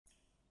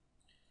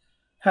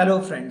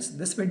Hello friends,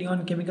 this video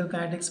on Chemical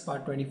Kinetics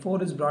part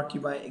 24 is brought to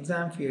you by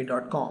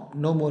examfear.com.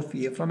 No more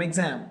fear from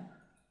exam.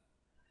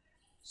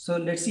 So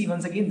let's see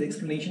once again the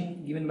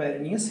explanation given by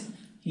Arrhenius.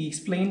 He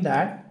explained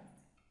that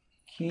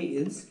K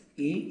is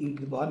A e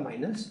to the power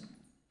minus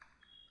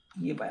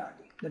A by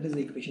RT. That is the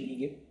equation he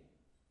gave.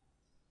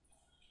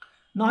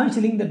 Now he's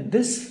telling that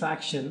this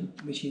fraction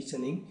which he's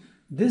telling,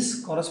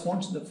 this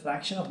corresponds to the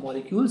fraction of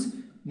molecules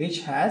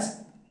which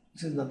has,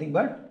 this is nothing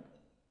but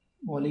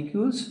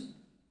molecules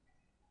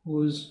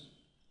whose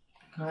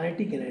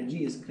kinetic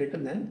energy is greater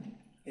than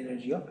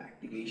energy of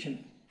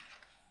activation.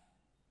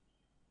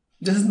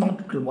 This is not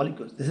total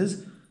molecules.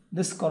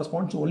 This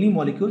corresponds to only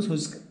molecules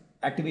whose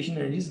activation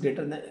energy is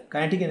greater than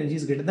kinetic energy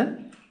is greater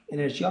than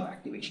energy of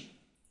activation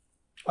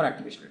or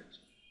activation energy.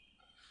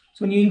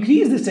 So when you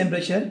increase this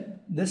temperature,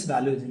 this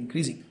value is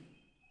increasing.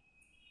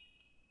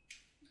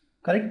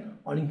 Correct?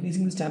 On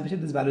increasing this temperature,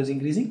 this value is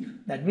increasing.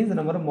 That means the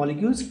number of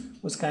molecules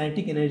whose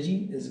kinetic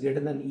energy is greater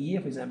than EA,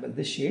 for example,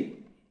 this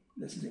shade,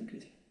 this is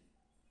increasing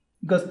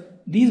because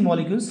these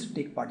molecules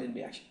take part in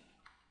reaction.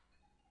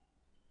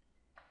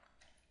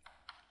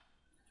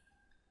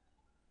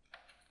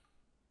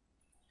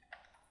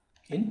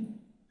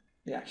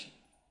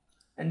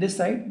 And this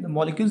side, the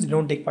molecules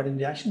don't take part in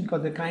reaction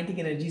because the kinetic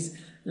energy is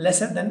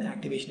lesser than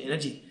activation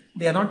energy.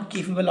 They are not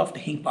capable of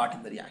taking part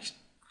in the reaction.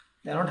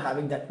 They are not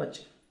having that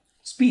much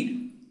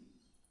speed.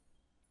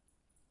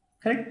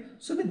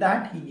 Correct? So with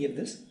that, he gave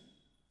this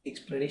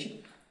explanation.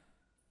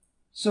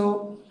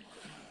 So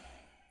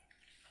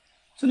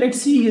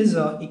let's see his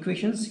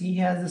equations. He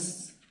has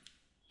this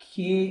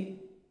K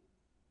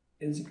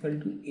is equal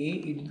to A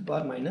e to the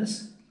power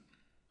minus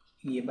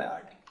EA by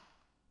RT.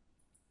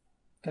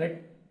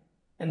 Correct?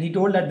 And he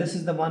told that this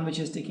is the one which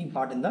is taking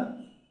part in the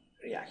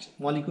reaction.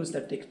 Molecules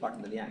that takes part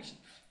in the reaction.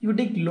 If you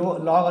take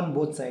log on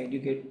both sides, you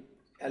get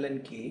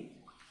ln K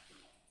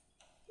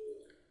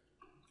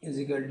is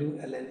equal to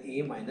ln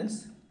A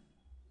minus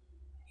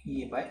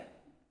EA by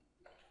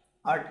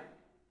RT.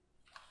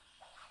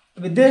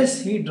 With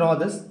this, he draw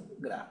this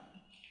graph.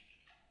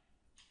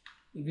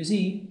 If you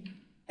see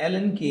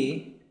ln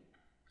K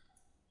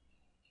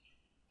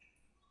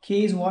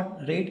is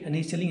what? Rate, and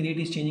he's telling rate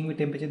is changing with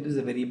temperature. This is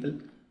a variable.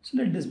 So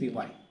let this be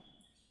y.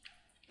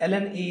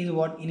 ln A is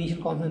what?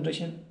 Initial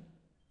concentration.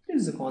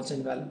 This is a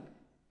constant value.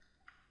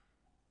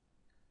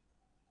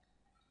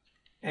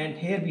 And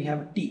here we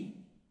have T.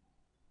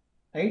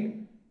 Right?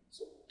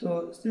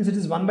 So since it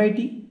is 1 by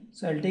T,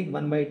 so I'll take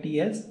 1 by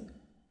T as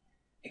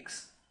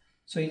X.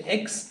 So in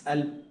X,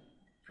 I'll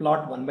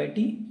plot 1 by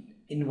T.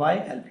 In Y,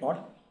 I'll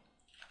plot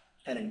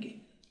ln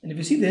K. And if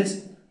you see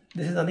this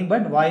is nothing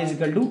but y is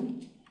equal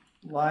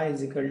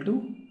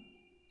to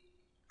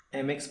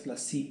mx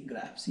plus c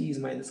graph. C is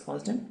minus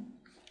constant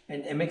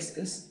and mx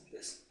is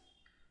this.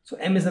 So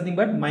m is nothing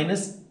but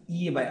minus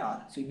EA by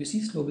R. So if you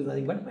see, slope is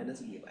nothing but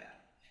minus EA by R.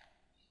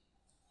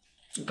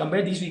 So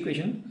compare these two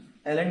equations.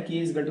 ln K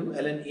is equal to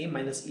ln A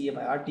minus EA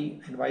by RT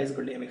and y is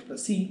equal to mx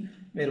plus c,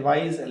 where y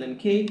is ln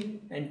K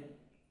and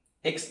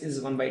x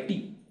is 1 by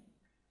T.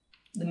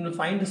 Then you will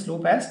find the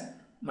slope as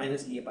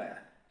minus EA by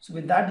R. So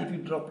with that, if you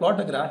plot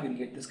the graph, you will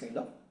get this kind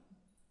of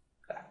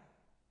graph.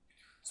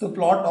 So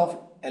plot of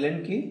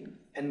ln K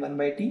and 1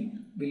 by T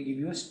will give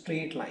you a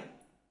straight line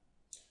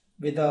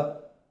with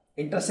a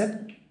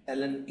intercept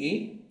ln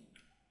A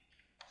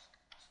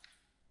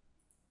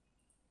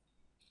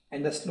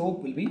and the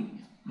slope will be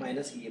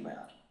minus EA by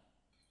R.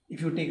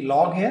 If you take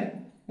log here,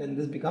 then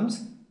this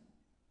becomes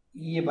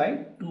EA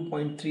by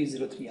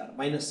 2.303 R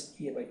minus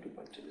EA by 2.303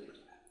 R.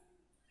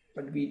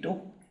 But we took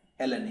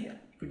ln here.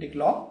 If you take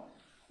log,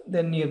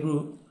 then you have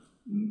to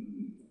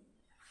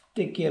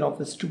take care of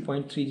this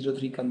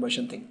 2.303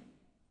 conversion thing.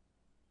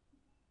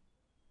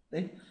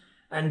 Right?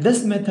 And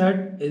this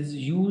method is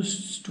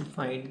used to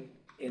find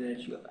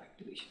energy of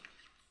activation.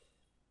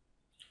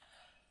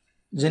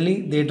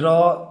 Generally, they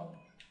draw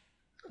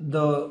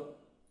the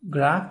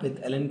graph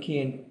with ln K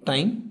and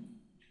time.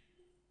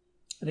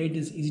 Rate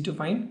is easy to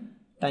find.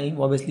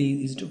 Time obviously is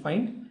easy to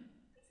find.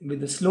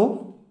 With the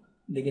slope,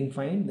 they can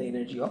find the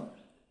energy of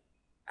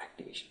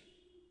activation.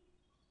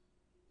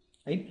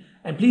 Right?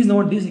 And please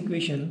note this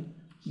equation,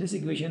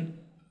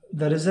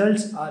 the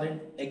results are in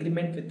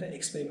agreement with the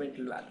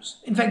experimental values.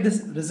 In fact,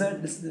 this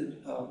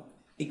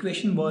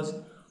equation was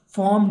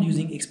formed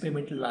using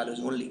experimental values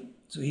only.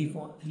 So he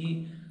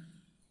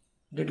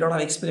did a lot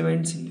of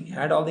experiments. He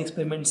had all the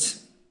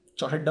experiments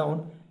jotted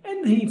down,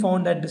 and he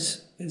found that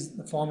this is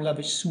the formula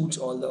which suits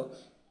all the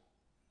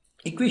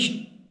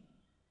equation,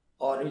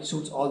 or which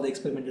suits all the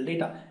experimental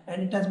data.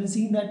 And it has been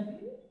seen that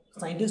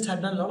scientists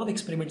have done a lot of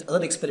experiments,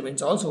 other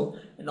experiments also,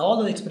 and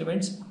all the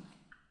experiments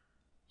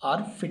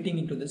are fitting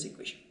into this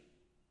equation.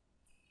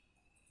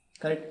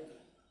 Correct?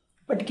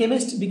 But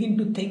chemists begin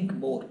to think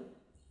more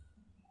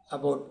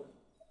about,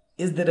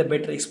 is there a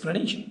better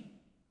explanation?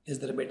 Is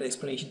there a better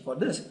explanation for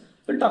this?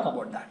 We'll talk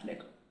about that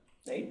later.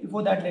 Right?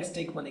 Before that, let's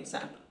take one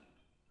example.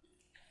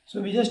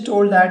 So we just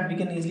told that we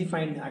can easily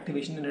find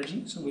activation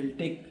energy. So we'll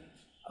take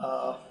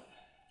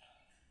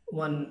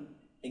one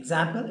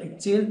Example,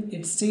 it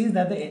says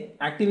that the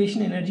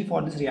activation energy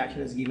for this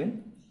reaction is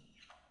given.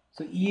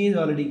 So EA is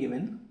already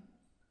given,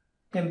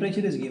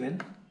 temperature is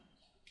given.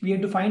 We have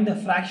to find the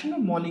fraction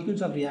of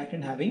molecules of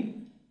reactant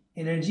having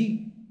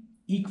energy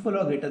equal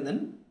or greater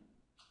than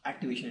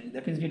activation energy.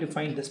 That means we have to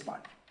find this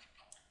part,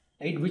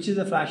 right? Which is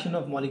the fraction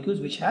of molecules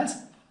which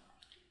has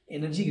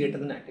energy greater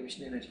than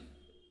activation energy.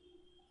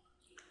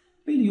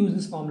 We'll use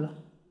this formula.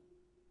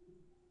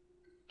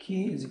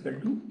 K is equal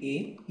to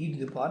A e to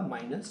the power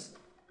minus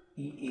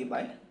EA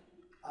by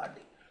RT.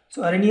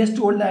 So Arrhenius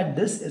told that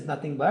this is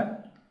nothing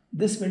but,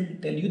 this will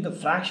tell you the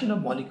fraction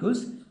of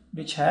molecules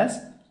which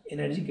has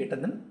energy greater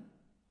than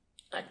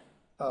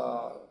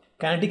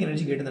kinetic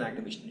energy greater than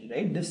activation energy,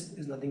 right? This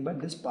is nothing but,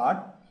 this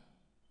part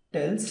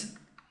tells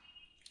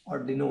or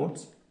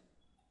denotes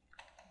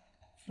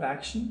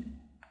fraction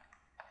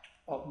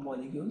of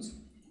molecules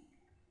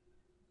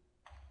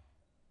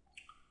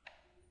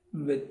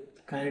with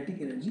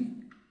kinetic energy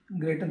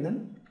greater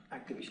than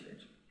activation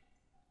energy,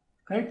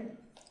 correct?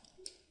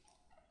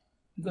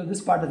 Because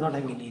this part does not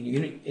have any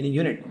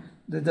unit.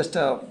 This is just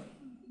a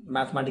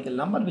mathematical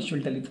number which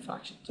will tell you the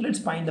fraction. So let's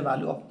find the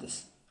value of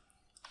this,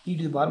 e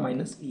to the power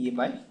minus EA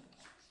by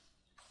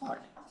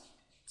RT.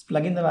 Let's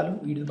plug in the value,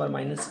 e to the power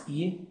minus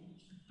EA,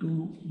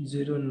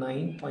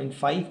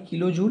 209.5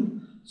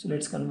 kilojoule. So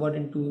let's convert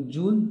into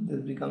joule.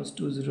 This becomes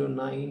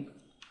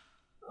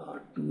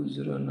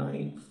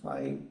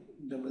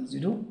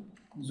 209,500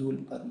 joule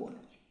per mole.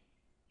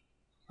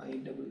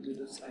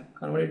 500. So I've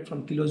converted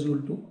from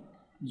kilojoule to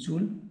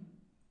joule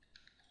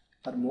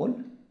per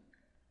mole.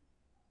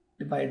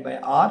 Divided by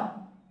R.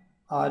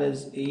 R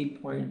is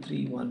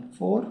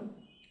 8.314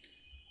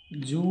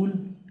 joule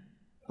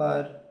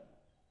per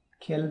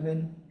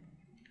Kelvin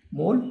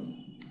mole,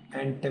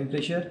 and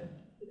temperature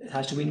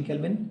has to be in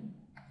Kelvin,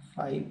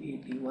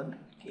 581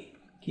 K.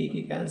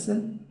 K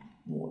cancel,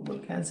 mole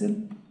cancel,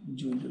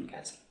 joule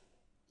cancel.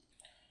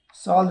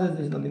 Solve this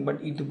is nothing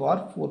but e to the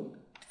power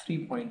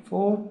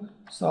 3.4.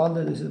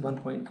 Solve this is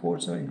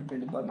 1.47 into 10 to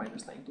the power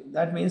minus 19.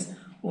 That means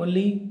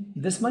only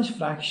this much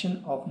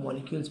fraction of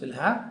molecules will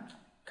have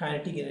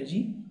kinetic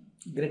energy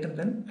greater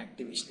than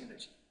activation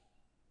energy.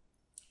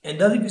 And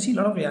thus if you see, a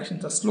lot of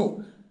reactions are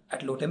slow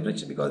at low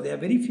temperature because there are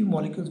very few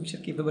molecules which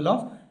are capable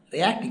of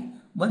reacting.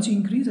 Once you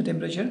increase the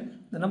temperature,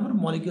 the number of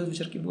molecules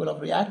which are capable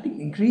of reacting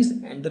increase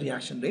and the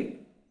reaction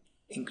rate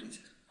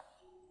increases.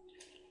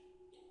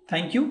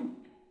 Thank you.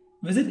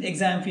 Visit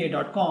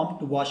examfear.com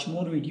to watch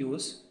more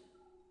videos,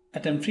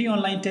 attempt free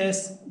online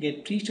tests,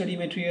 get free study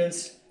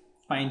materials,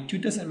 find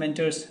tutors and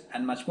mentors,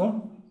 and much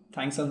more.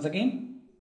 Thanks once again.